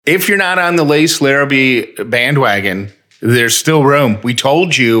If you're not on the Lace Larrabee bandwagon, there's still room. We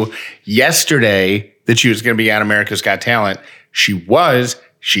told you yesterday that she was going to be on America's Got Talent. She was.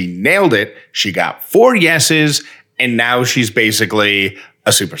 She nailed it. She got 4 yeses, and now she's basically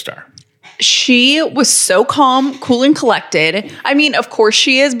a superstar. She was so calm, cool, and collected. I mean, of course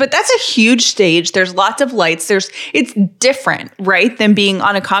she is, but that's a huge stage. There's lots of lights. It's different, right, than being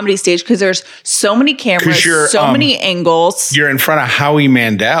on a comedy stage because there's so many cameras, so many angles. You're in front of Howie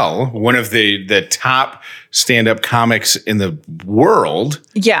Mandel, one of the top stand-up comics in the world.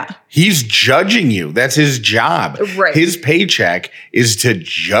 Yeah. He's judging you. That's his job. Right. His paycheck is to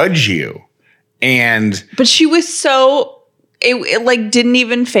judge you. But she was so... It like didn't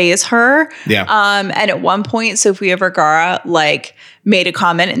even faze her. Yeah. And at one point, Sofia Vergara like made a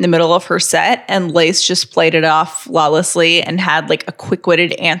comment in the middle of her set, and Lace just played it off flawlessly and had like a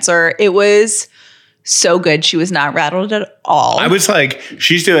quick-witted answer. It was so good. She was not rattled at all. I was like,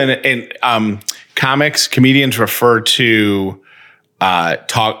 she's doing it. And comedians refer to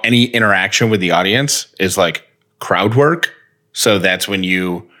any interaction with the audience is like crowd work. So that's when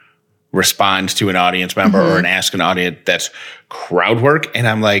you respond to an audience member or ask an audience, that's crowd work. And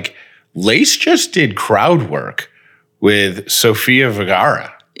I'm like, Lace just did crowd work with Sofia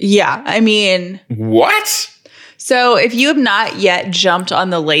Vergara. Yeah. I mean, what? So if you have not yet jumped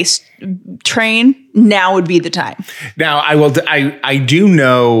on the Lace train, now would be the time. Now I do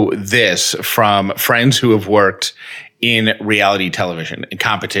know this from friends who have worked in reality television and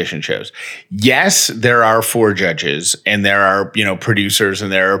competition shows. Yes, there are 4 judges and there are, producers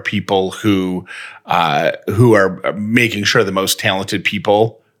and there are people who are making sure the most talented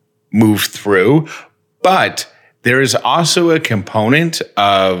people move through. But there is also a component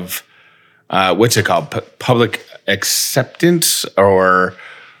of, what's it called? Public acceptance or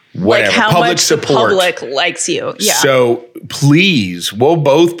whatever. Like how public much support. The public likes you. Yeah. So please, we'll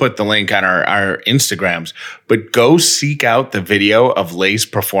both put the link on our Instagrams, but go seek out the video of Lace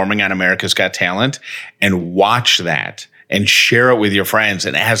performing on America's Got Talent and watch that and share it with your friends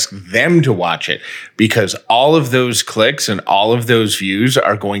and ask them to watch it, because all of those clicks and all of those views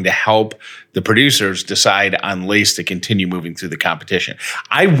are going to help the producers decide on Lace to continue moving through the competition.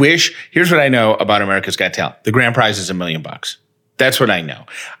 Here's what I know about America's Got Talent. The grand prize is $1 million. That's what I know.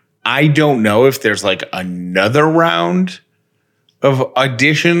 I don't know if there's like another round of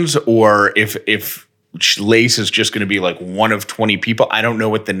auditions or if Lace is just going to be like one of 20 people. I don't know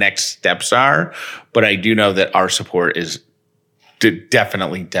what the next steps are, but I do know that our support is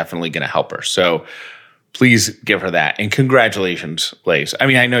definitely going to help her. So please give her that. And congratulations, Lace. I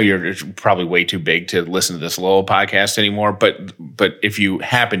mean, I know you're probably way too big to listen to this little podcast anymore, but if you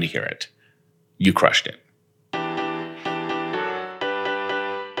happen to hear it, you crushed it.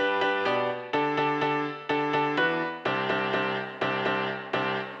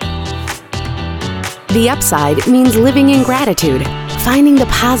 The Upside means living in gratitude, finding the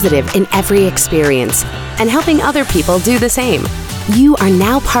positive in every experience, and helping other people do the same. You are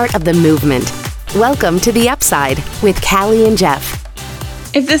now part of the movement. Welcome to The Upside with Callie and Jeff.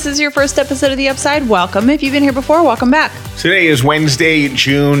 If this is your first episode of The Upside, welcome. If you've been here before, welcome back. Today is Wednesday,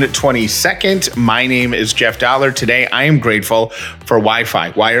 June 22nd. My name is Jeff Dollar. Today, I am grateful for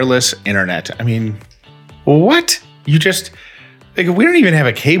Wi-Fi, wireless internet. I mean, what? We don't even have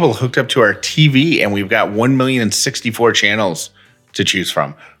a cable hooked up to our TV, and we've got 1,064 channels to choose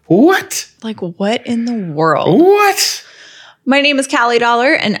from. What? Like, what in the world? What? My name is Callie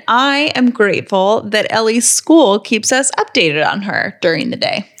Dollar, and I am grateful that Ellie's school keeps us updated on her during the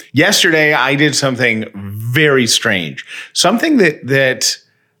day. Yesterday, I did something very strange. Something that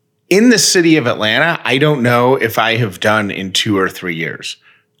in the city of Atlanta, I don't know if I have done in 2 or 3 years.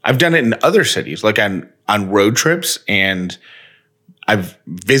 I've done it in other cities, like on road trips, and I've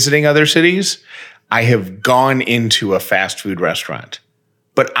visiting other cities. I have gone into a fast food restaurant,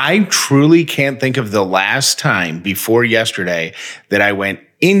 but I truly can't think of the last time before yesterday that I went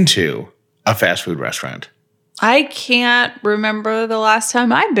into a fast food restaurant. I can't remember the last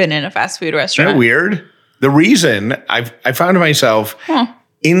time I've been in a fast food restaurant. Isn't that weird? The reason I found myself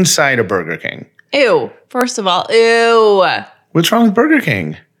inside a Burger King. Ew. First of all, ew. What's wrong with Burger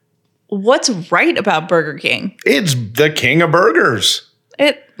King? What's right about Burger King? It's the king of burgers.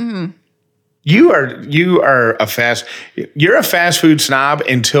 You're a fast food snob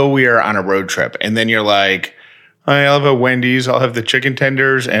until we are on a road trip. And then you're like, I'll have a Wendy's, I'll have the chicken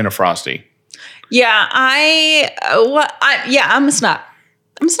tenders and a Frosty. Yeah, I'm a snob.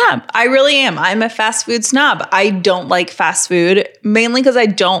 I really am. I'm a fast food snob. I don't like fast food, mainly because I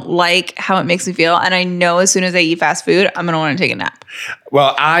don't like how it makes me feel. And I know as soon as I eat fast food, I'm going to want to take a nap.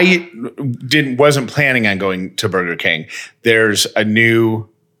 Well, I wasn't planning on going to Burger King. There's a new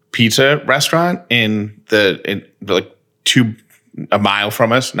pizza restaurant in like a mile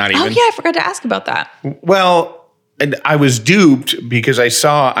from us, not even. Oh, yeah, I forgot to ask about that. Well, and I was duped because I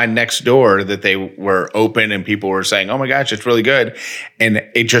saw on Nextdoor that they were open and people were saying, oh my gosh, it's really good. And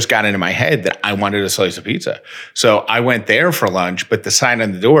it just got into my head that I wanted a slice of pizza. So I went there for lunch, but the sign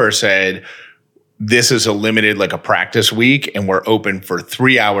on the door said, this is a limited, like a practice week, and we're open for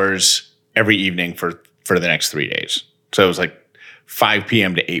 3 hours every evening for the next 3 days. So it was like 5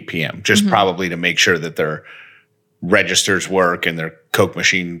 p.m. to 8 p.m., just probably to make sure that their registers work and their Coke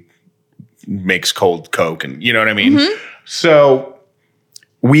machine makes cold Coke, and you know what I mean? So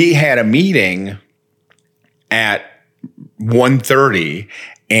we had a meeting at 1:30,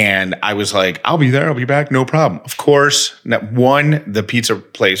 and I was like, I'll be there. I'll be back. No problem. Of course, one, the pizza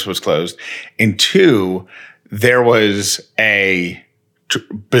place was closed, and two, there was a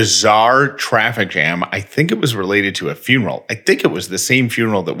bizarre traffic jam. I think it was related to a funeral. I think it was the same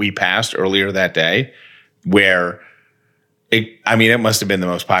funeral that we passed earlier that day, where it must have been the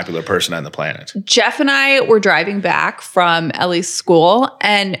most popular person on the planet. Jeff and I were driving back from Ellie's school,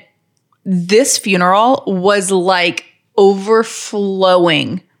 and this funeral was like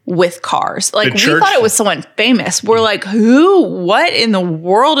overflowing with cars. Like, we thought it was someone famous. We're like, what in the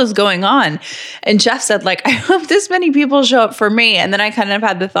world is going on? And Jeff said, like, I hope this many people show up for me. And then I kind of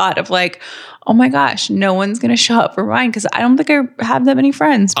had the thought of like, oh my gosh, no one's going to show up for mine because I don't think I have that many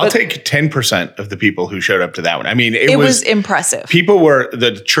friends. I'll take 10% of the people who showed up to that one. I mean, it was impressive.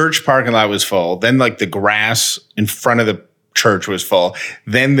 The church parking lot was full. Then like the grass in front of the church was full.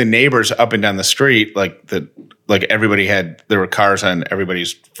 Then the neighbors up and down the street, everybody there were cars on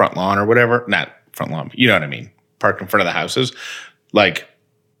everybody's front lawn or whatever. Not front lawn, but you know what I mean? Parked in front of the houses. Like,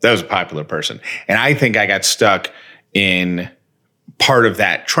 that was a popular person. And I think I got stuck in part of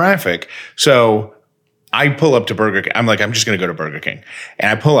that traffic. So I pull up to Burger King. I'm like, I'm just going to go to Burger King.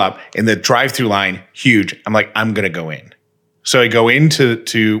 And I pull up, and the drive-through line, huge. I'm like, I'm going to go in. So I go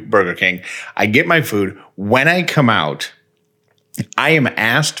into Burger King. I get my food. When I come out, I am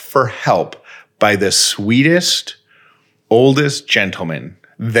asked for help by the sweetest, oldest gentleman,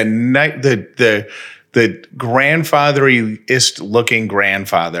 the grandfatheriest looking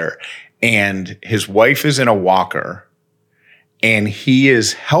grandfather, and his wife is in a walker, and he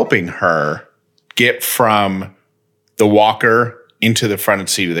is helping her get from the walker into the front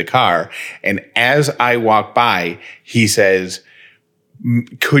seat of the car. And as I walk by, he says,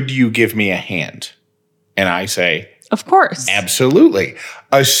 could you give me a hand? And I say, of course. Absolutely.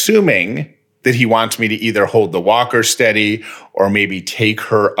 Assuming that he wants me to either hold the walker steady or maybe take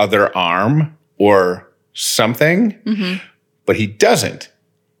her other arm or something. Mm-hmm. But he doesn't.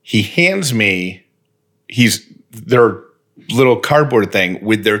 He hands me their little cardboard thing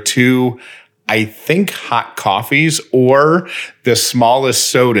with their two, I think, hot coffees or the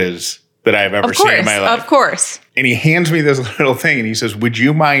smallest sodas that I've ever seen in my life. Of course. And he hands me this little thing and he says, would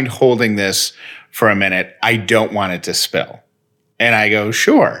you mind holding this for a minute? I don't want it to spill. And I go,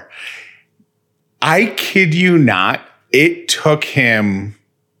 sure. I kid you not, it took them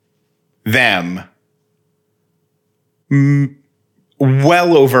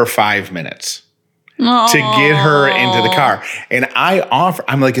well over 5 minutes to get her into the car. And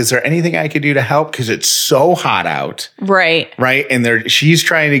I'm like, is there anything I could do to help? Because it's so hot out. Right. Right. And she's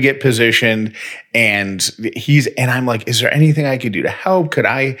trying to get positioned, and I'm like, is there anything I could do to help? Could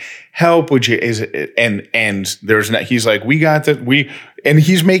I help? Would you, and there's not, he's like, we got that. And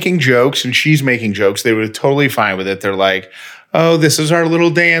he's making jokes and she's making jokes. They were totally fine with it. They're like, oh, this is our little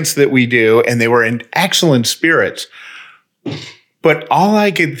dance that we do. And they were in excellent spirits. But all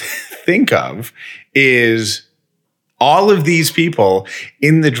I could think of is all of these people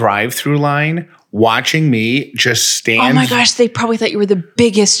in the drive-through line watching me just stand. Oh my gosh, they probably thought you were the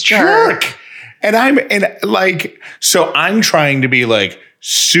biggest jerk. So I'm trying to be like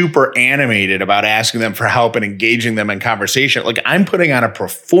super animated about asking them for help and engaging them in conversation. Like, I'm putting on a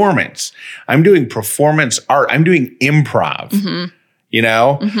performance. I'm doing performance art. I'm doing improv, you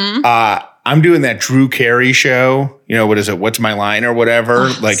know? Mm-hmm. I'm doing that Drew Carey show. You know, what is it? What's My Line or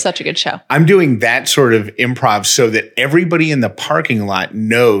whatever? Such a good show. I'm doing that sort of improv so that everybody in the parking lot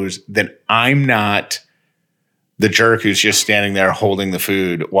knows that I'm not the jerk who's just standing there holding the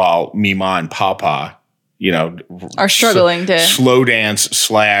food while Mima and Papa, you know, are struggling to slow dance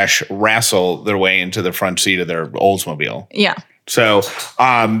 / wrestle their way into the front seat of their Oldsmobile. Yeah. So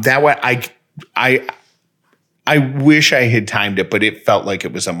that way I wish I had timed it, but it felt like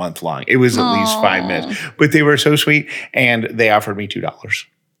it was a month long. It was at least 5 minutes. But they were so sweet, and they offered me $2.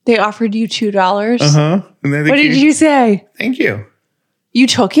 They offered you $2? Uh-huh. What did you say? Thank you. You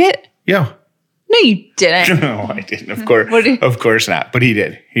took it? Yeah. No, you didn't. No, I didn't. Of course not. But he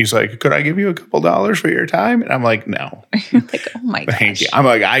did. He's like, could I give you a couple dollars for your time? And I'm like, no. Like, oh my gosh. Thank you. I'm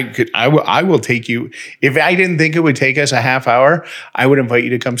like, I will take you. If I didn't think it would take us a half hour, I would invite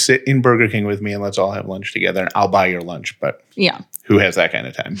you to come sit in Burger King with me and let's all have lunch together. And I'll buy your lunch. But yeah, who has that kind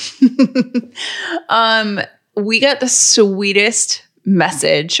of time? We got the sweetest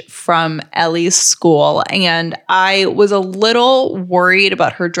message from Ellie's school, and I was a little worried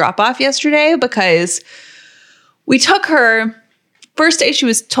about her drop off yesterday because we took her. First day, she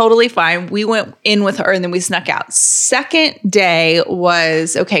was totally fine. We went in with her and then we snuck out. Second day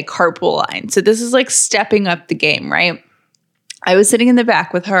was, okay, carpool line. So this is like stepping up the game, right? I was sitting in the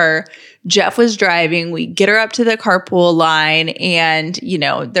back with her. Jeff was driving. We get her up to the carpool line and, you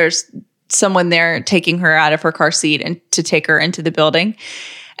know, there's someone there taking her out of her car seat and to take her into the building.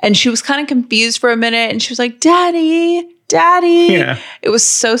 And she was kind of confused for a minute and she was like, Daddy. Yeah. It was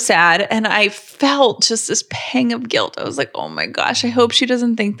so sad. And I felt just this pang of guilt. I was like, oh my gosh, I hope she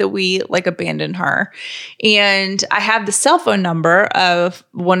doesn't think that we like abandoned her. And I have the cell phone number of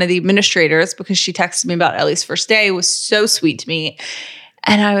one of the administrators because she texted me about Ellie's first day. It was so sweet to me.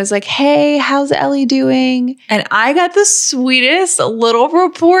 And I was like, hey, how's Ellie doing? And I got the sweetest little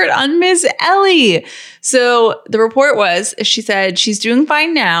report on Miss Ellie. So the report was, she said, she's doing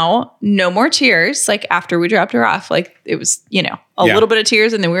fine now. No more tears. Like after we dropped her off, like it was, you know, a little bit of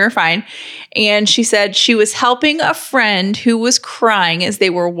tears and then we were fine. And she said she was helping a friend who was crying as they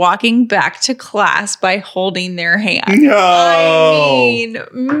were walking back to class by holding their hand. No. I mean,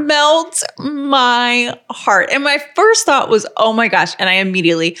 melt my heart. And my first thought was, oh my gosh. And I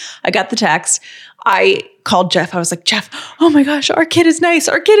got the text. I called Jeff. I was like, Jeff, oh my gosh, our kid is nice.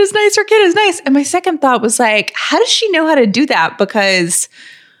 Our kid is nice. Our kid is nice. And my second thought was like, how does she know how to do that? Because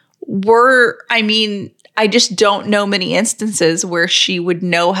I just don't know many instances where she would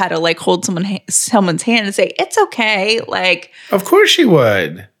know how to like hold someone's hand and say, it's okay. Like, of course she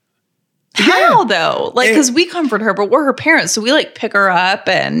would. How though? Like, because we comfort her, but we're her parents. So we like pick her up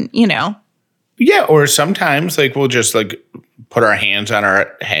and, you know. Yeah. Or sometimes like we'll just like put our hands on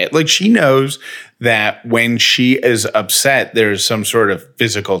her head. Like she knows that when she is upset, there's some sort of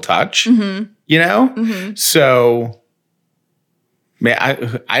physical touch, you know? Mm-hmm. So man,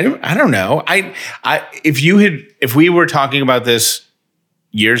 I don't know. If we were talking about this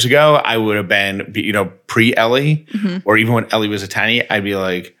years ago, I would have been, you know, pre-Ellie or even when Ellie was a tiny, I'd be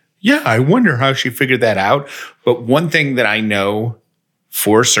like, yeah, I wonder how she figured that out. But one thing that I know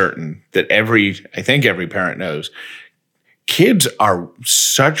for certain that I think every parent knows, kids are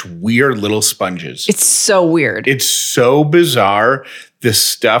such weird little sponges. It's so weird. It's so bizarre. The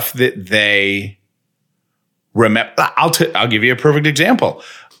stuff that they remember. I'll give you a perfect example.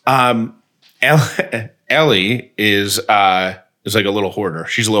 Ellie is like a little hoarder.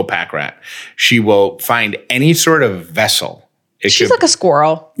 She's a little pack rat. She will find any sort of vessel. She's like a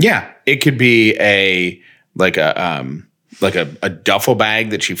squirrel. Yeah, it could be a duffel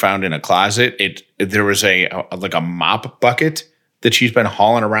bag that she found in a closet. There was a mop bucket that she's been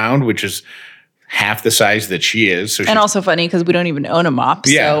hauling around, which is half the size that she is. So also funny because we don't even own a mop.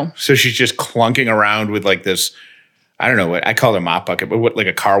 Yeah. So she's just clunking around with like this, I don't know what, I call it a mop bucket, but like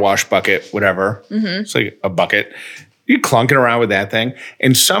a car wash bucket, whatever. Mm-hmm. It's like a bucket. You're clunking around with that thing.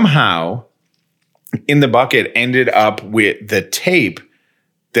 And somehow in the bucket ended up with the tape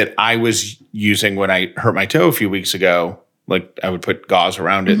that I was using when I hurt my toe a few weeks ago. Like I would put gauze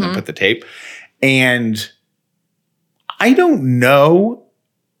around it and then put the tape. And I don't know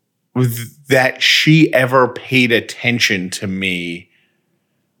that she ever paid attention to me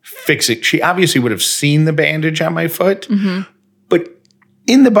fixing. She obviously would have seen the bandage on my foot, but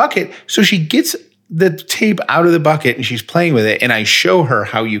in the bucket. So she gets the tape out of the bucket and she's playing with it. And I show her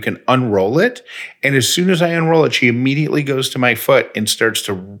how you can unroll it. And as soon as I unroll it, she immediately goes to my foot and starts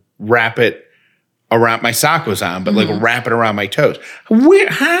to wrap it around. My sock was on, but like wrap it around my toes.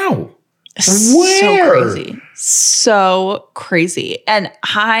 How? Where? So crazy. And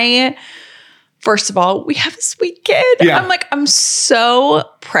first of all, we have a sweet kid. Yeah. I'm so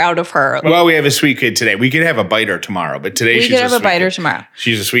proud of her. Well, we have a sweet kid today. We could have a biter tomorrow, but today she's a sweet kid. We could have a biter tomorrow.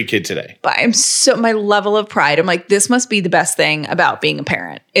 She's a sweet kid today. But my level of pride, I'm like, this must be the best thing about being a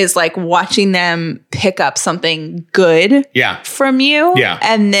parent is like watching them pick up something good from you. Yeah.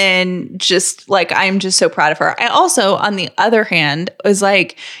 And then just like, I'm just so proud of her. I also, on the other hand, was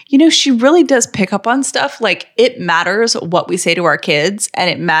like, you know, she really does pick up on stuff. Like it matters what we say to our kids and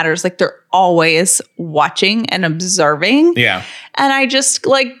it matters like they're always watching and observing. Yeah. And I just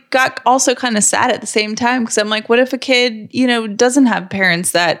like got also kind of sad at the same time because I'm like, what if a kid, you know, doesn't have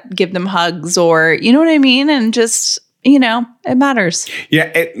parents that give them hugs or, you know what I mean? And just, it matters.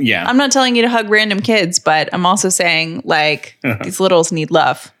 Yeah. I'm not telling you to hug random kids, but I'm also saying like these littles need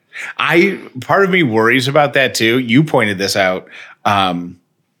love. Part of me worries about that too. You pointed this out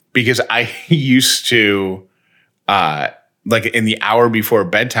because I used to like in the hour before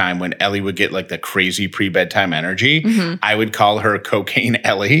bedtime when Ellie would get like the crazy pre-bedtime energy, I would call her Cocaine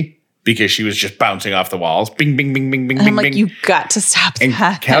Ellie because she was just bouncing off the walls. Bing, bing, bing, bing, bing, And bing, I'm like, bing. you got to stop And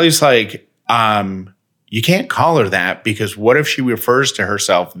that. Callie's like, you can't call her that because what if she refers to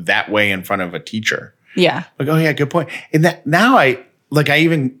herself that way in front of a teacher? Yeah. Like, oh yeah, good point. And that now I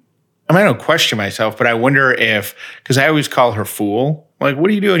don't question myself, but I wonder if, because I always call her fool. Like, what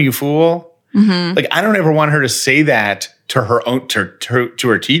are you doing, you fool? Like, I don't ever want her to say that to her own, to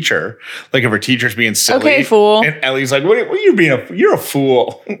her teacher. Like if her teacher's being silly. Okay, fool. And Ellie's like, what are you being you're a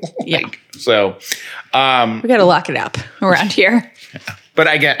fool. Yeah. So, We got to lock it up around here. but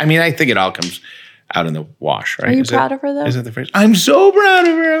I think it all comes out in the wash, right? Are you proud of her though? Is that the phrase? I'm so proud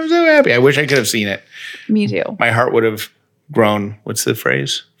of her. I'm so happy. I wish I could have seen it. Me too. My heart would have grown. What's the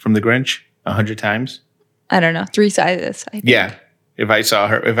phrase from the Grinch? 100 times. I don't know. 3 sizes. I think. Yeah. If I saw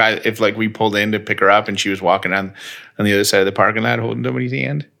her, if like we pulled in to pick her up and she was walking on the other side of the parking lot holding somebody's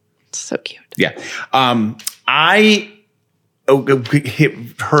hand. So cute. Yeah. I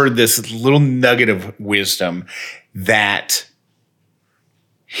heard this little nugget of wisdom that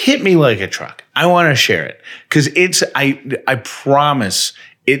hit me like a truck. I want to share it because I promise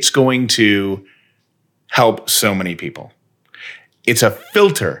it's going to help so many people. It's a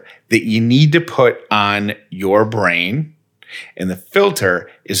filter that you need to put on your brain. And the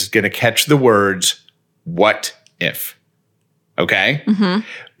filter is going to catch the words, what if? Okay?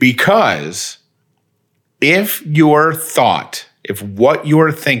 Because if what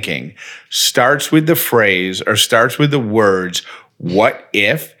you're thinking starts with the phrase or starts with the words, what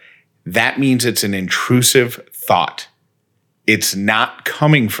if, that means it's an intrusive thought. It's not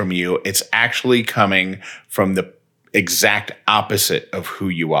coming from you. It's actually coming from the exact opposite of who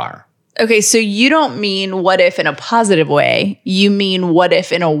you are. Okay, so you don't mean what if in a positive way. You mean what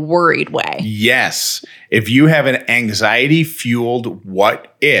if in a worried way. Yes. If you have an anxiety-fueled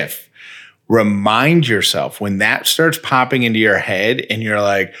what if, remind yourself when that starts popping into your head and you're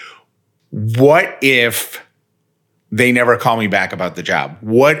like, what if they never call me back about the job?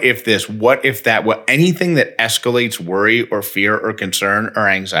 What if this? What if that? Anything that escalates worry or fear or concern or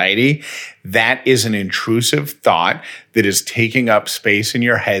anxiety, that is an intrusive thought that is taking up space in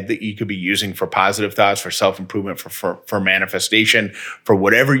your head that you could be using for positive thoughts, for self-improvement, for manifestation, for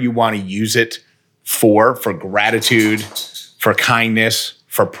whatever you want to use it for gratitude, for kindness,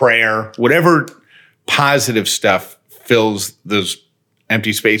 for prayer, whatever positive stuff fills those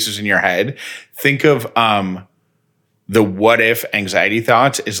empty spaces in your head. Think of the what if anxiety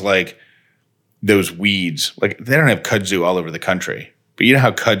thoughts is like those weeds. Like they don't have kudzu all over the country, but you know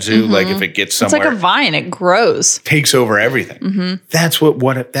how kudzu, like if it gets somewhere, It's like a vine. It grows. takes over everything. That's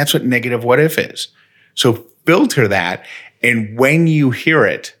what negative what if is. So filter that. And when you hear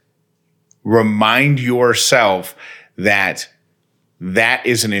it, remind yourself that that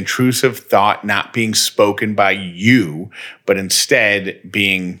is an intrusive thought, not being spoken by you, but instead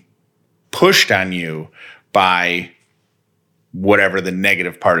being pushed on you by whatever the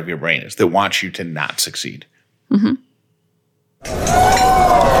negative part of your brain is that wants you to not succeed.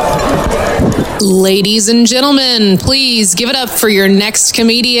 Ladies and gentlemen, please give it up for your next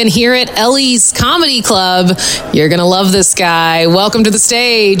comedian here at Ellie's Comedy Club. You're going to love this guy. Welcome to the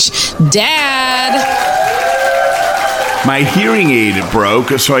stage, Dad. My hearing aid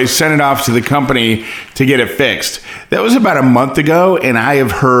broke, so I sent it off to the company to get it fixed. That was about a month ago, and I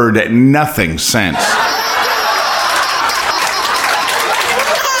have heard nothing since.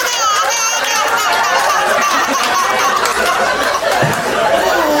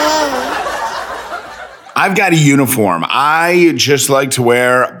 I've got a uniform. I just like to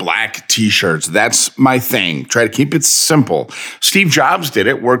wear black t-shirts. That's my thing. Try to keep it simple. Steve Jobs did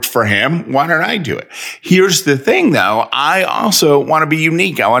it, worked for him. Why don't I do it? Here's the thing though. I also want to be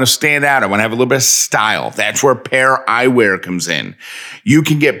unique. I want to stand out. I want to have a little bit of style. That's where Pair Eyewear comes in. You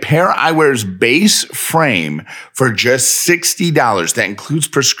can get Pair Eyewear's base frame for just $60. That includes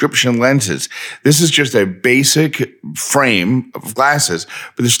prescription lenses. This is just a basic frame of glasses,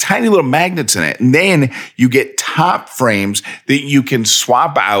 but there's tiny little magnets in it. And then you get top frames that you can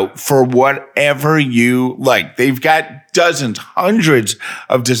swap out for whatever you like. They've got dozens, hundreds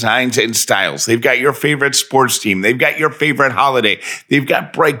of designs and styles. They've got your favorite sports team. They've got your favorite holiday. They've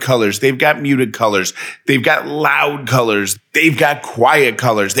got bright colors. They've got muted colors. They've got loud colors. They've got quiet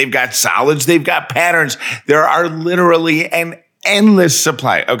colors. They've got solids. They've got patterns. There are literally an endless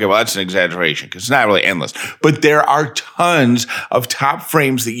supply. Okay, well, that's an exaggeration because it's not really endless. But there are tons of top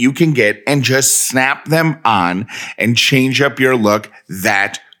frames that you can get and just snap them on and change up your look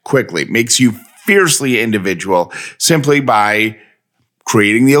that quickly. Makes you fiercely individual simply by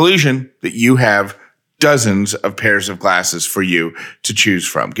creating the illusion that you have dozens of pairs of glasses for you to choose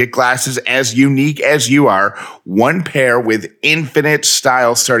from. Get glasses as unique as you are. One pair with infinite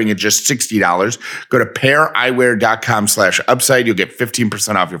style starting at just $60. Go to paireyewear.com/upside. You'll get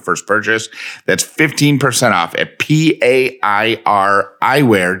 15% off your first purchase. That's 15% off at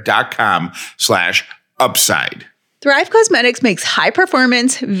paireyewear.com/upside. Thrive Cosmetics makes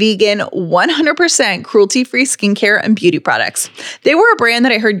high-performance, vegan, 100% cruelty-free skincare and beauty products. They were a brand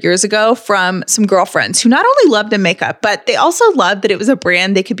that I heard years ago from some girlfriends who not only loved the makeup, but they also loved that it was a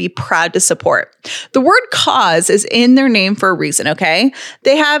brand they could be proud to support. The word cause is in their name for a reason, okay?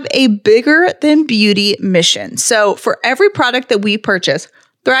 They have a bigger-than-beauty mission. So for every product that we purchase,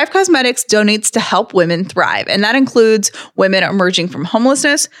 Thrive Cosmetics donates to help women thrive, and that includes women emerging from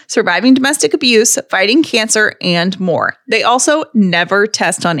homelessness, surviving domestic abuse, fighting cancer, and more. They also never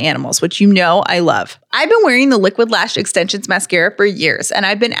test on animals, which you know I love. I've been wearing the Liquid Lash Extensions mascara for years, and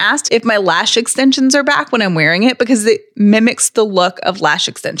I've been asked if my lash extensions are back when I'm wearing it because it mimics the look of lash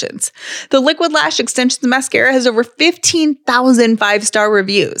extensions. The Liquid Lash Extensions mascara has over 15,000 five-star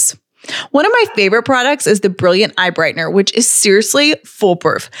reviews. One of my favorite products is the Brilliant Eye Brightener, which is seriously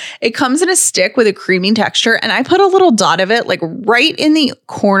foolproof. It comes in a stick with a creamy texture, and I put a little dot of it like right in the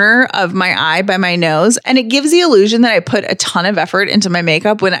corner of my eye by my nose, and it gives the illusion that I put a ton of effort into my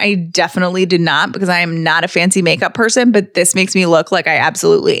makeup when I definitely did not, because I am not a fancy makeup person, but this makes me look like I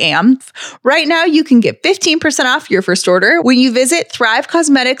absolutely am. Right now, you can get 15% off your first order when you visit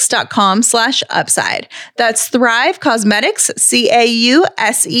thrivecosmetics.com/upside. That's Thrive Cosmetics,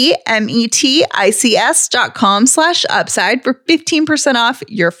 CAUSEMETICS.com/upside for 15% off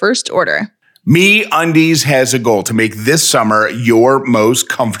your first order. MeUndies has a goal to make this summer your most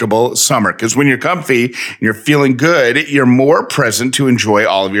comfortable summer. Because when you're comfy and you're feeling good, you're more present to enjoy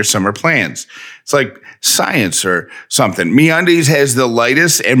all of your summer plans. It's like science or something. MeUndies has the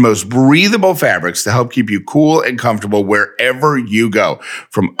lightest and most breathable fabrics to help keep you cool and comfortable wherever you go.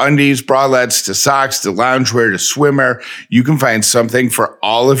 From undies, bralettes, to socks, to loungewear, to swimwear, you can find something for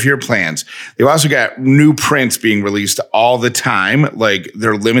all of your plans. They've also got new prints being released all the time, like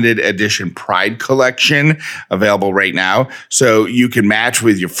their limited edition Pride collection available right now. So you can match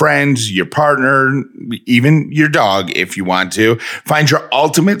with your friends, your partner, even your dog if you want to. Find your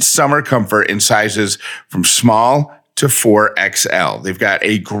ultimate summer comfort in sizes from small to 4XL. They've got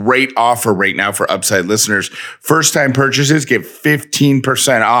a great offer right now for Upside listeners. First-time purchases get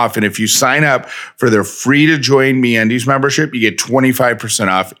 15% off, and if you sign up for their free-to-join MeUndies membership, you get 25%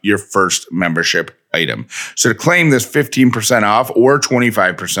 off your first membership item. So to claim this 15% off or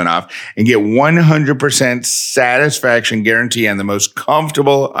 25% off and get 100% satisfaction guarantee on the most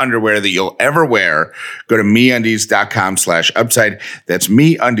comfortable underwear that you'll ever wear, go to MeUndies.com/upside. That's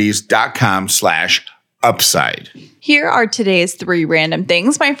MeUndies.com/upside. Here are today's 3 random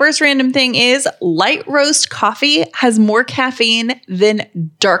things. My first random thing is light roast coffee has more caffeine than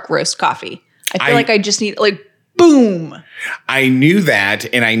dark roast coffee. I feel like I just need boom. I knew that,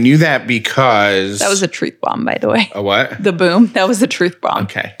 and I knew that because... That was a truth bomb, by the way. A what? The boom. That was a truth bomb.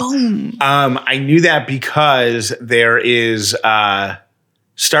 Okay. Boom. I knew that because there is...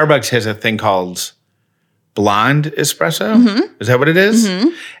 Starbucks has a thing called blonde espresso. Mm-hmm. Is that what it is? Mm-hmm.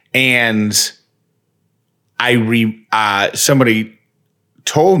 And somebody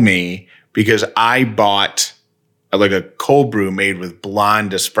told me because I bought a cold brew made with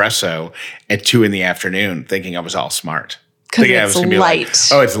blonde espresso at 2 p.m, thinking I was all smart. Because it's light.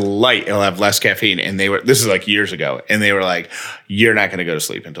 It's light. It'll have less caffeine. And this is years ago. And they were like, you're not going to go to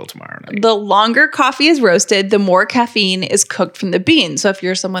sleep until tomorrow night. The longer coffee is roasted, the more caffeine is cooked from the bean. So if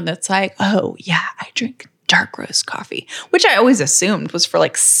you're someone that's like, oh yeah, I drink dark roast coffee, which I always assumed was for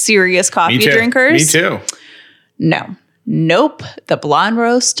serious coffee drinkers. Me too. No. Nope. The blonde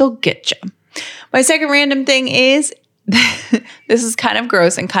roast will get you. My second random thing is, this is kind of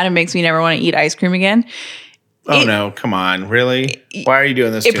gross and kind of makes me never want to eat ice cream again. No, come on. Really? Why are you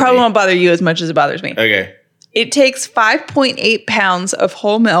doing this? It probably won't bother you as much as it bothers me. Okay. It takes 5.8 pounds of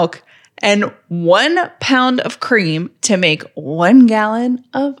whole milk and 1 pound of cream to make 1 gallon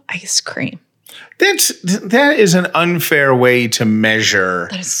of ice cream. That is an unfair way to measure.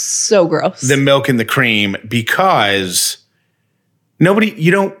 That is so gross. The milk and the cream, because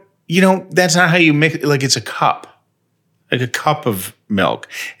that's not how you mix it. It's a cup. like a cup of milk.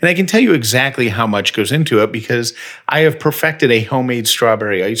 And I can tell you exactly how much goes into it because I have perfected a homemade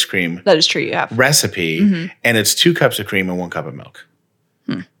strawberry ice cream That is true, you have. recipe, and it's 2 cups of cream and 1 cup of milk.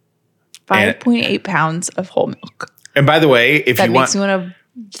 5.8 pounds of whole milk. And by the way, if That you makes want... me want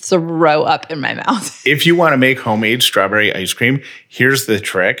to throw up in my mouth. If you want to make homemade strawberry ice cream, here's the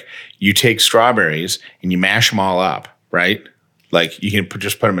trick. You take strawberries and you mash them all up, right? Like you can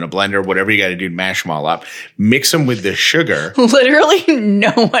just put them in a blender, whatever you got to do to mash them all up. Mix them with the sugar. Literally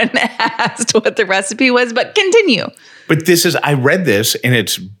no one asked what the recipe was, but continue. But I read this and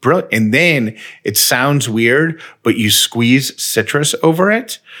it's brilliant. And then it sounds weird, but you squeeze citrus over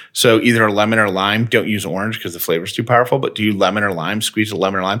it. So either a lemon or lime. Don't use orange because the flavor's too powerful, but do lemon or lime, squeeze a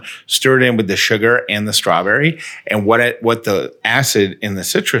lemon or lime, stir it in with the sugar and the strawberry. And what the acid in the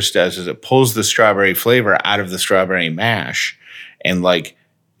citrus does is it pulls the strawberry flavor out of the strawberry mash and like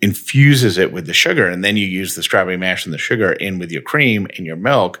infuses it with the sugar. And then you use the strawberry mash and the sugar in with your cream and your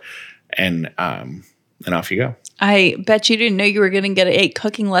milk and off you go. I bet you didn't know you were going to get a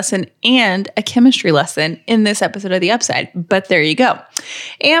cooking lesson and a chemistry lesson in this episode of The Upside, but there you go.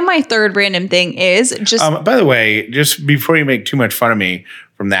 And my third random thing is just... by the way, just before you make too much fun of me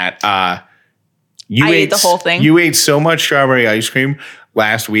from that, I ate the whole thing. You ate so much strawberry ice cream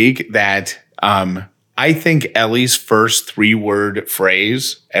last week that I think Ellie's first 3-word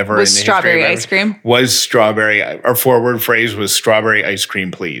phrase ever was in the strawberry history of ice cream. Was strawberry, or 4-word phrase was strawberry ice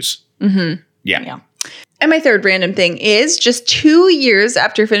cream, please. Mm-hmm. Yeah. And my third random thing is just 2 years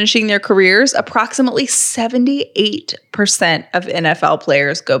after finishing their careers, approximately 78% of NFL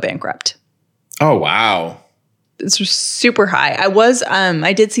players go bankrupt. Oh, wow. It's super high.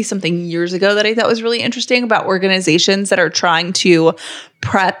 I did see something years ago that I thought was really interesting about organizations that are trying to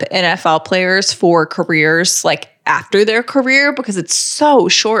prep NFL players for careers like after their career because it's so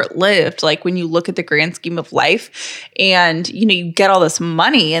short-lived. Like when you look at the grand scheme of life and, you get all this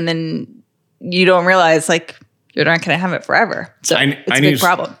money and then you don't realize like you're not going to have it forever. So it's a big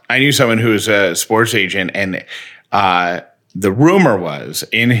problem. I knew someone who was a sports agent and the rumor was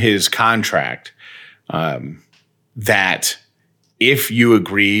in his contract that if you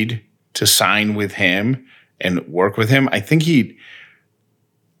agreed to sign with him and work with him, I think he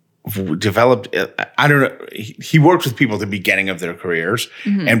developed, I don't know, he worked with people at the beginning of their careers.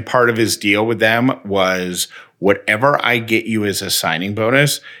 Mm-hmm. And part of his deal with them was whatever I get you as a signing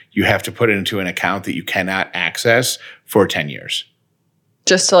bonus, you have to put it into an account that you cannot access for 10 years.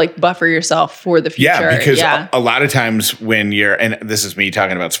 Just to like buffer yourself for the future. Yeah, because a lot of times when you're, and this is me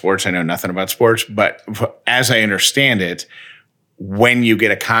talking about sports, I know nothing about sports, but as I understand it, when you get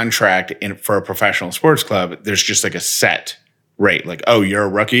a contract for a professional sports club, there's just like a set rate. Like, oh, you're a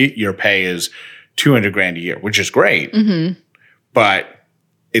rookie, your pay is $200,000 a year, which is great, mm-hmm. but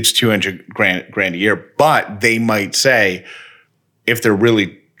it's $200,000 a year. But they might say, if they're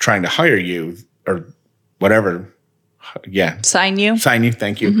really trying to hire you or whatever, sign you. Thank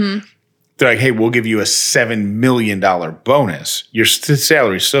you. Mm-hmm. They're like, hey, we'll give you a $7 million bonus. Your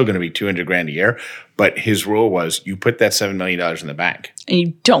salary is still going to be $200,000 a year. But his rule was you put that $7 million in the bank. And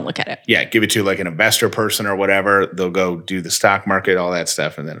you don't look at it. Yeah. Give it to like an investor person or whatever. They'll go do the stock market, all that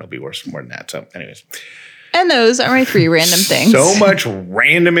stuff. And then it'll be worth more than that. So anyways. And those are my 3 random things. So much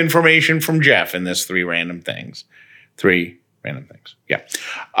random information from Jeff in this 3 random things. 3 random things. Yeah.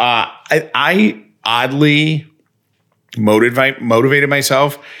 I oddly motivated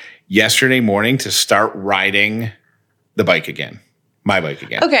myself yesterday morning to start riding the bike again. My bike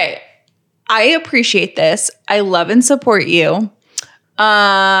again. Okay. I appreciate this. I love and support you.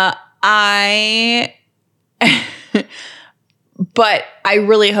 But I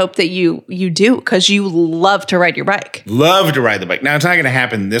really hope that you do because you love to ride your bike. Love to ride the bike. Now, it's not going to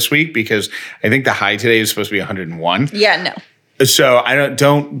happen this week because I think the high today is supposed to be 101. Yeah, no. So I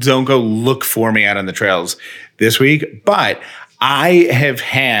don't go look for me out on the trails this week. But I have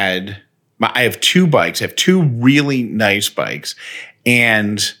 2 bikes. I have 2 really nice bikes,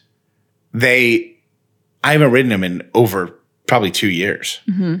 and I haven't ridden them in over probably 2 years,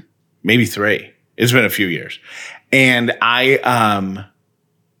 mm-hmm. maybe 3. It's been a few years. And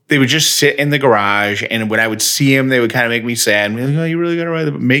they would just sit in the garage, and when I would see them, they would kind of make me sad. And be like, oh, you really got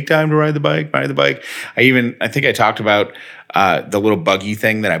to make time to ride the bike. I think I talked about the little buggy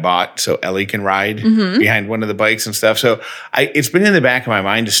thing that I bought so Ellie can ride mm-hmm. behind one of the bikes and stuff. So it's been in the back of my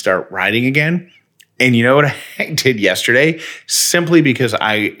mind to start riding again. And you know what I did yesterday? Simply because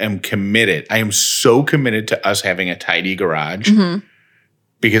I am committed. I am so committed to us having a tidy garage mm-hmm.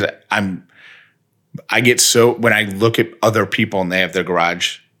 because I get so, when I look at other people and they have their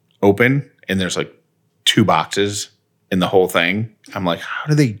garage open and there's like 2 boxes in the whole thing. I'm like, how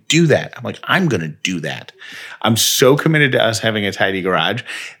do they do that? I'm like, I'm going to do that. I'm so committed to us having a tidy garage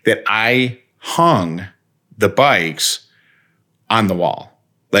that I hung the bikes on the wall.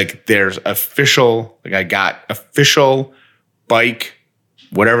 Like there's official, like I got official bike,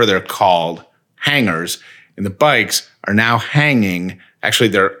 whatever they're called, hangers. And the bikes are now hanging. Actually,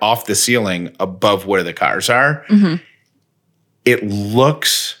 they're off the ceiling above where the cars are. Mm-hmm. It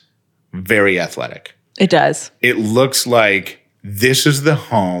looks very athletic. It does. It looks like this is the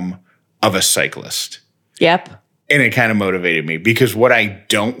home of a cyclist. Yep. And it kind of motivated me because what I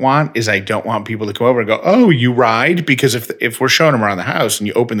don't want is I don't want people to come over and go, oh, you ride? Because if we're showing them around the house and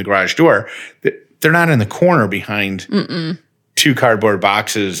you open the garage door, they're not in the corner behind two cardboard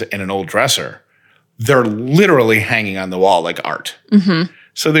boxes and an old dresser. They're literally hanging on the wall like art. Mm-hmm.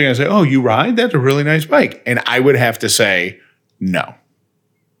 So they're going to say, oh, you ride? That's a really nice bike. And I would have to say no.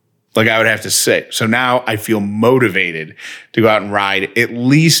 Like I would have to say. So now I feel motivated to go out and ride at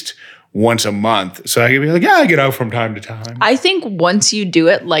least once a month. So I can be like, yeah, I get out from time to time. I think once you do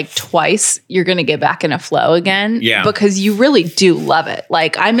it like twice, you're going to get back in a flow again. Yeah. Because you really do love it.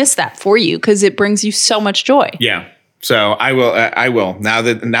 Like I miss that for you because it brings you so much joy. Yeah. So I will. Now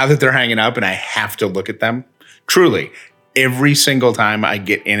that they're hanging up and I have to look at them, truly, every single time I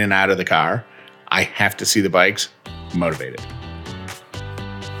get in and out of the car, I have to see the bikes. Motivated.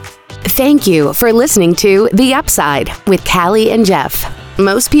 Thank you for listening to The Upside with Callie and Jeff.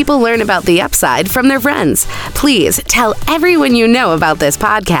 Most people learn about The Upside from their friends. Please tell everyone you know about this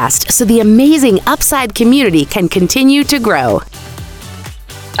podcast so the amazing Upside community can continue to grow.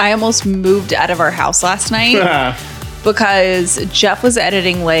 I almost moved out of our house last night because Jeff was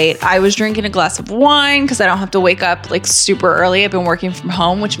editing late. I was drinking a glass of wine because I don't have to wake up like super early. I've been working from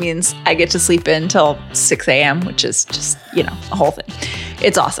home, which means I get to sleep in till 6 a.m., which is just, a whole thing.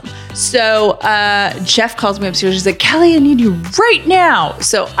 It's awesome. So Jeff calls me upstairs. He's like, Callie, I need you right now.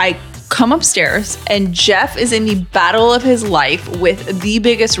 So I come upstairs and Jeff is in the battle of his life with the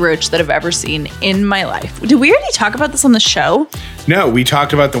biggest roach that I've ever seen in my life. Did we already talk about this on the show? No, we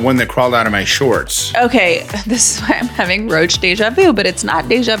talked about the one that crawled out of my shorts. Okay, this is why I'm having roach deja vu, but it's not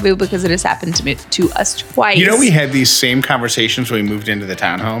deja vu because it has happened to us twice. We had these same conversations when we moved into the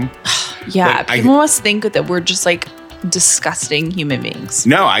townhome. Yeah, people must think that we're just like disgusting human beings.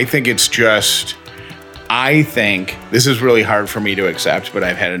 No, I think it's just, I think this is really hard for me to accept, but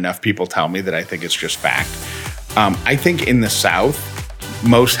I've had enough people tell me that I think it's just fact. I think in the South,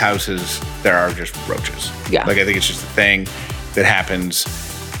 most houses, there are just roaches. Yeah. Like I think it's just a thing that happens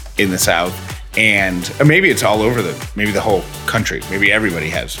in the South. And maybe it's all over maybe the whole country. Maybe everybody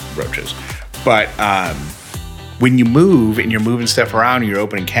has roaches. But when you move and you're moving stuff around and you're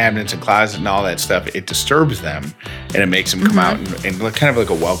opening cabinets and closets and all that stuff, it disturbs them and it makes them come out and look kind of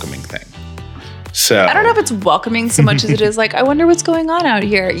like a welcoming thing. So I don't know if it's welcoming so much as it is like, I wonder what's going on out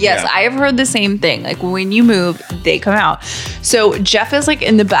here. Yes, Yeah. I have heard the same thing. Like when you move, they come out. So Jeff is like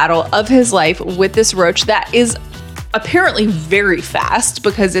in the battle of his life with this roach that is apparently very fast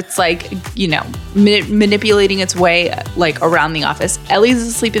because it's like, manipulating its way like around the office. Ellie's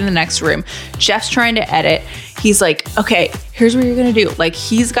asleep in the next room. Jeff's trying to edit. He's like, okay, here's what you're going to do. Like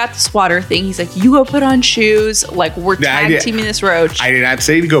he's got the swatter thing. He's like, you go put on shoes. Like we're tag teaming this roach. I did not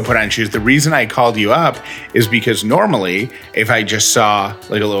say to go put on shoes. The reason I called you up is because normally if I just saw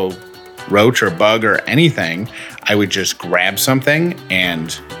like a little roach or bug or anything, I would just grab something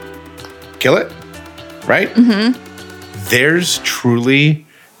and kill it. Right? Mm-hmm. There's truly,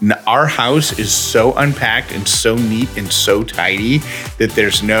 our house is so unpacked and so neat and so tidy that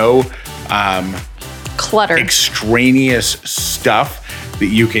there's no clutter, extraneous stuff that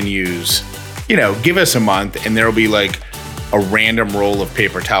you can use. Give us a month and there'll be like a random roll of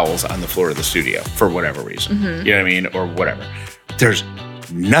paper towels on the floor of the studio for whatever reason. Mm-hmm. You know what I mean? Or whatever. There's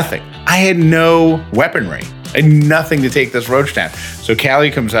nothing. I had no weaponry. I had nothing to take this roach down. So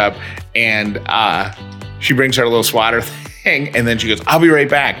Callie comes up and she brings her little swatter thing, and then she goes, I'll be right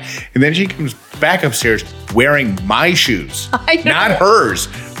back. And then she comes back upstairs wearing my shoes. Not hers,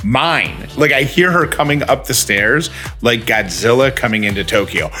 mine. Like I hear her coming up the stairs like Godzilla coming into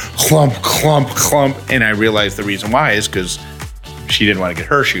Tokyo. Clump, clump, clump. And I realized the reason why is because she didn't want to get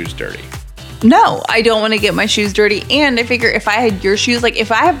her shoes dirty. No, I don't want to get my shoes dirty. And I figure if I had your shoes, like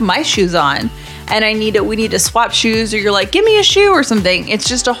if I have my shoes on and we need to swap shoes, or you're like, give me a shoe or something. It's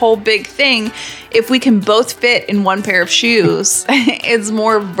just a whole big thing. If we can both fit in one pair of shoes, it's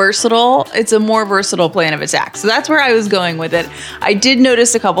more versatile. It's a more versatile plan of attack. So that's where I was going with it. I did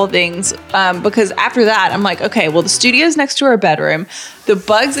notice a couple things because after that, I'm like, okay, well, the studio is next to our bedroom. The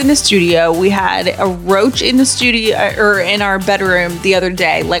bugs in the studio, we had a roach in the studio or in our bedroom the other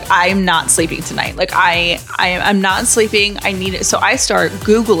day. Like, I'm not sleeping tonight. Like, I'm not sleeping. I need it. So I start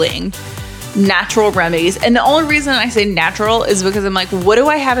Googling natural remedies. And the only reason I say natural is because I'm like, what do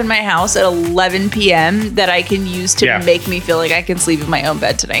I have in my house at 11 p.m. that I can use to make me feel like I can sleep in my own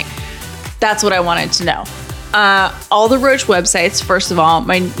bed tonight? That's what I wanted to know. All the Roach websites, first of all,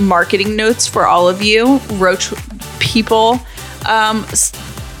 my marketing notes for all of you Roach people,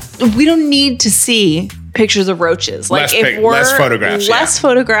 we don't need to see pictures of roaches. Like, less photographs. Less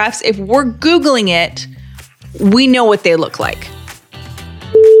photographs. If we're Googling it, we know what they look like.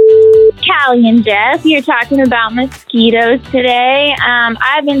 Callie and Jeff, you're talking about mosquitoes today.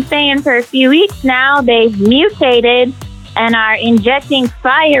 I've been saying for a few weeks now they've mutated and are injecting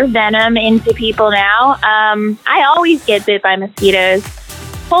fire venom into people now. I always get bit by mosquitoes.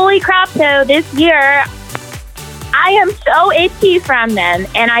 Holy crap, though, this year I am so itchy from them,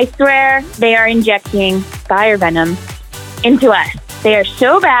 and I swear they are injecting fire venom into us. They are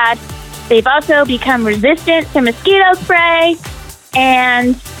so bad. They've also become resistant to mosquito spray,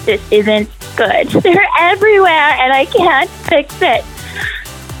 and this isn't good. They're everywhere, and I can't fix it.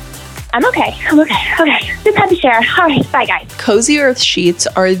 I'm okay. Okay. Just had to share. All right. Bye, guys. Cozy Earth sheets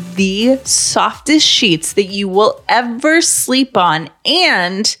are the softest sheets that you will ever sleep on,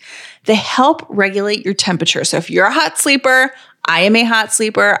 and they help regulate your temperature. So if you're a hot sleeper, I am a hot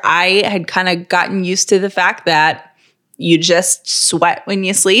sleeper. I had kind of gotten used to the fact that you just sweat when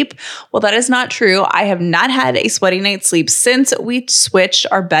you sleep. Well, that is not true. I have not had a sweaty night's sleep since we switched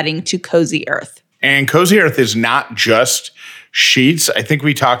our bedding to Cozy Earth. And Cozy Earth is not just sheets. I think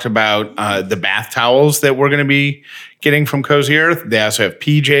we talked about the bath towels that we're going to be getting from Cozy Earth. They also have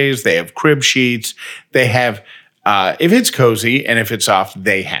PJs. They have crib sheets. They have, if it's cozy and if it's soft,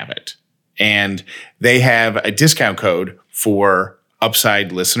 they have it. And they have a discount code for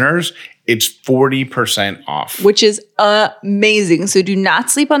Upside listeners. It's 40% off. Which is amazing. So do not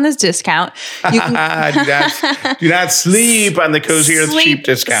sleep on this discount. You can do not sleep on the Cozy Earth sheet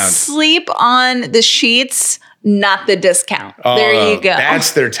discount. Sleep on the sheets, not the discount. There you go.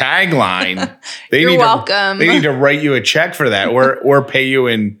 That's their tagline. You're welcome. They need to write you a check for that or pay you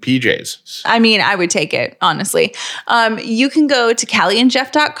in PJs. I mean, I would take it, honestly. You can go to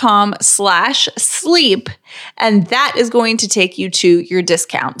callieandjeff.com/sleep, and that is going to take you to your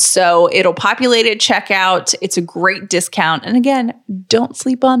discount. So it'll populate at checkout. It's a great discount. And again, don't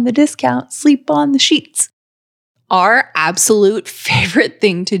sleep on the discount. Sleep on the sheets. Our absolute favorite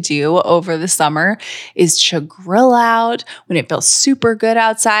thing to do over the summer is to grill out when it feels super good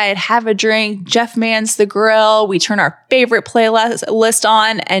outside, have a drink, Jeff mans the grill. We turn our favorite playlist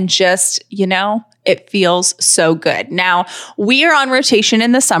on and just, it feels so good. Now, we are on rotation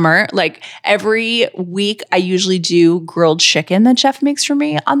in the summer. Like every week, I usually do grilled chicken that Jeff makes for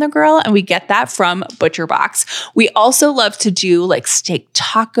me on the grill, and we get that from Butcher Box. We also love to do like steak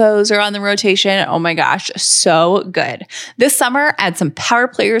tacos are on the rotation. Oh my gosh, so good. This summer, add some power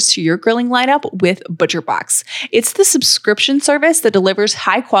players to your grilling lineup with Butcher Box. It's the subscription service that delivers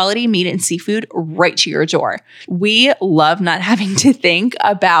high quality meat and seafood right to your door. We love not having to think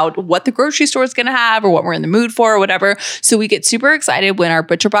about what the grocery store is going to have or what we're in the mood for or whatever. So we get super excited when our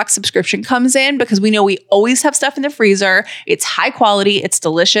Butcher Box subscription comes in because we know we always have stuff in the freezer. It's high quality, it's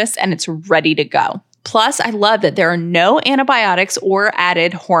delicious, and it's ready to go. Plus, I love that there are no antibiotics or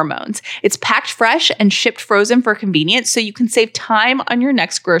added hormones. It's packed fresh and shipped frozen for convenience, so you can save time on your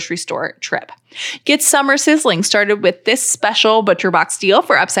next grocery store trip. Get summer sizzling started with this special Butcher Box deal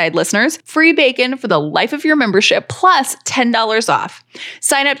for Upside listeners. Free bacon for the life of your membership, plus $10 off.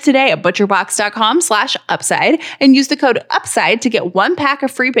 Sign up today at butcherbox.com/upside and use the code UPSIDE to get 1 pack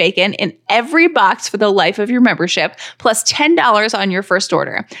of free bacon in every box for the life of your membership, plus $10 on your first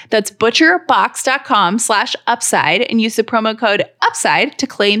order. That's butcherbox.com/upside and use the promo code UPSIDE to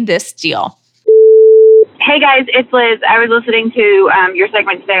claim this deal. Hey guys, it's Liz. I was listening to your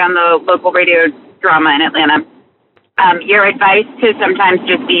segment today on the local radio drama in Atlanta. Your advice to sometimes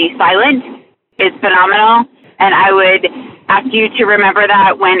just be silent is phenomenal, and I would ask you to remember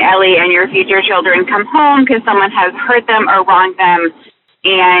that when Ellie and your future children come home because someone has hurt them or wronged them,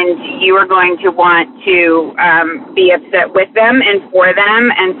 and you are going to want to be upset with them and for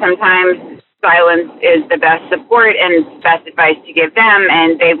them, and sometimes silence is the best support and best advice to give them,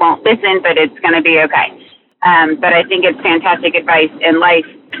 and they won't listen, but it's going to be okay. But I think it's fantastic advice in life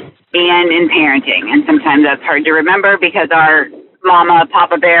and in parenting. And sometimes that's hard to remember because our mama,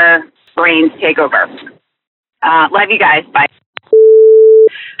 papa bear brains take over. Love you guys. Bye.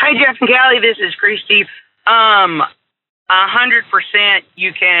 Hi, Jeff and Callie. This is Christy. 100%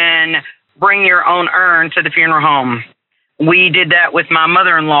 you can bring your own urn to the funeral home. We did that with my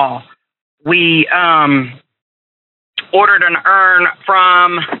mother-in-law. We ordered an urn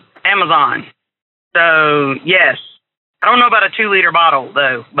from Amazon. So, yes. I don't know about a 2-liter bottle,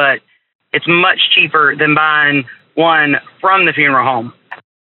 though, but it's much cheaper than buying one from the funeral home.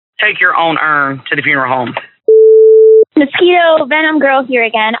 Take your own urn to the funeral home. Mosquito Venom Girl here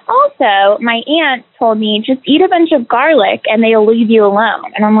again. Also, my aunt told me just eat a bunch of garlic and they'll leave you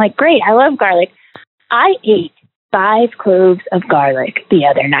alone. And I'm like, great, I love garlic. I ate 5 cloves of garlic the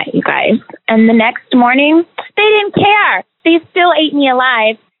other night, you guys. And the next morning, they didn't care. They still ate me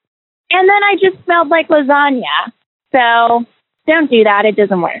alive. And then I just smelled like lasagna. So don't do that. It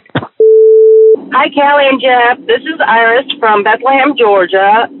doesn't work. Hi, Callie and Jeff. This is Iris from Bethlehem,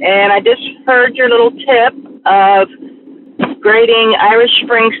 Georgia. And I just heard your little tip of grating Irish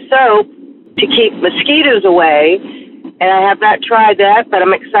Spring soap to keep mosquitoes away. And I have not tried that, but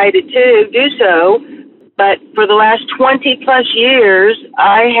I'm excited to do so. But for the last 20 plus years,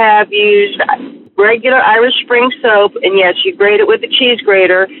 I have used regular Irish Spring soap. And yes, you grate it with a cheese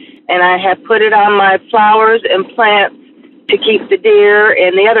grater. And I have put it on my flowers and plants to keep the deer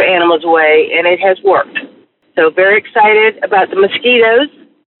and the other animals away. And it has worked. So very excited about the mosquitoes.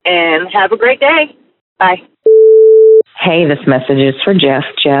 And have a great day. Bye. Hey, this message is for Jeff.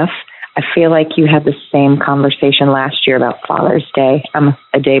 Jeff, I feel like you had the same conversation last year about Father's Day. I'm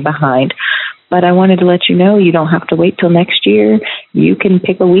a day behind, but I wanted to let you know you don't have to wait till next year. You can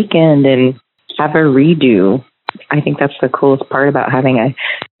pick a weekend and have a redo. I think that's the coolest part about having a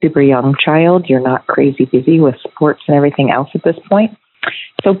super young child. You're not crazy busy with sports and everything else at this point.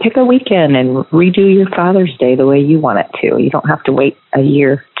 So pick a weekend and redo your Father's Day the way you want it to. You don't have to wait a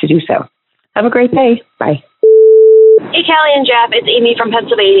year to do so. Have a great day. Bye. Hey, Callie and Jeff, it's Amy from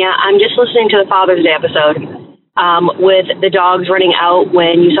Pennsylvania. I'm just listening to the Father's Day episode with the dogs running out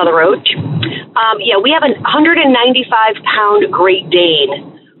when you saw the roach. We have a 195-pound Great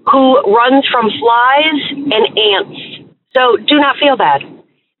Dane who runs from flies and ants. So do not feel bad.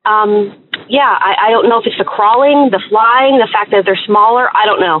 I don't know if it's the crawling, the flying, the fact that they're smaller. I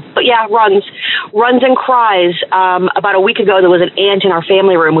don't know. But yeah, runs and cries. About a week ago, there was an ant in our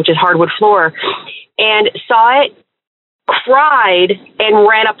family room, which is hardwood floor, and saw it, cried, and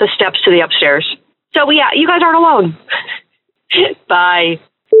ran up the steps to the upstairs. So, yeah, you guys aren't alone. Bye.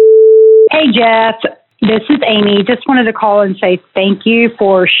 Hey, Jeff. This is Amy. Just wanted to call and say thank you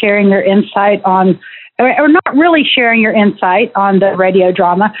for sharing your insight on, or not really sharing your insight on the radio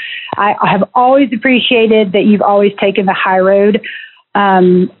drama. I have always appreciated that you've always taken the high road.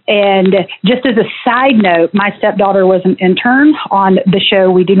 And just as a side note, my stepdaughter was an intern on the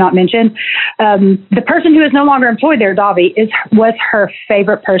show we do not mention. The person who is no longer employed there, Davi, was her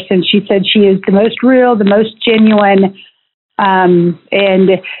favorite person. She said she is the most real, the most genuine, and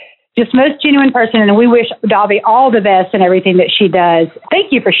just most genuine person. And we wish Davi all the best in everything that she does.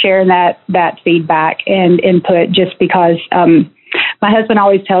 Thank you for sharing that feedback and input, just because my husband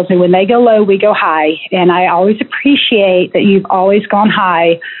always tells me when they go low, we go high. And I always appreciate that you've always gone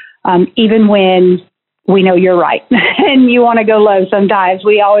high, even when we know you're right and you want to go low sometimes.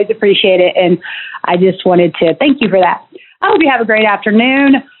 We always appreciate it. And I just wanted to thank you for that. I hope you have a great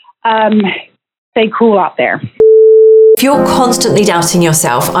afternoon. Stay cool out there. If you're constantly doubting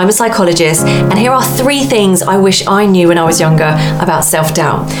yourself, I'm a psychologist, and here are 3 things I wish I knew when I was younger about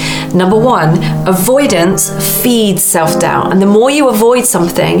self-doubt. Number 1, avoidance feeds self-doubt. And the more you avoid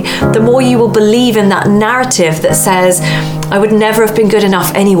something, the more you will believe in that narrative that says, I would never have been good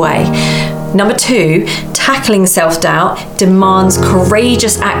enough anyway. Number 2, tackling self-doubt demands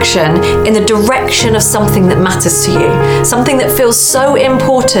courageous action in the direction of something that matters to you, something that feels so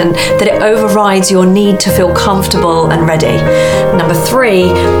important that it overrides your need to feel comfortable and ready. Number 3,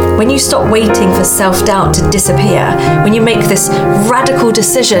 when you stop waiting for self-doubt to disappear, when you make this radical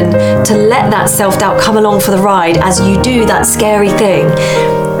decision to let that self-doubt come along for the ride as you do that scary thing,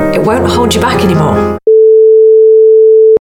 it won't hold you back anymore.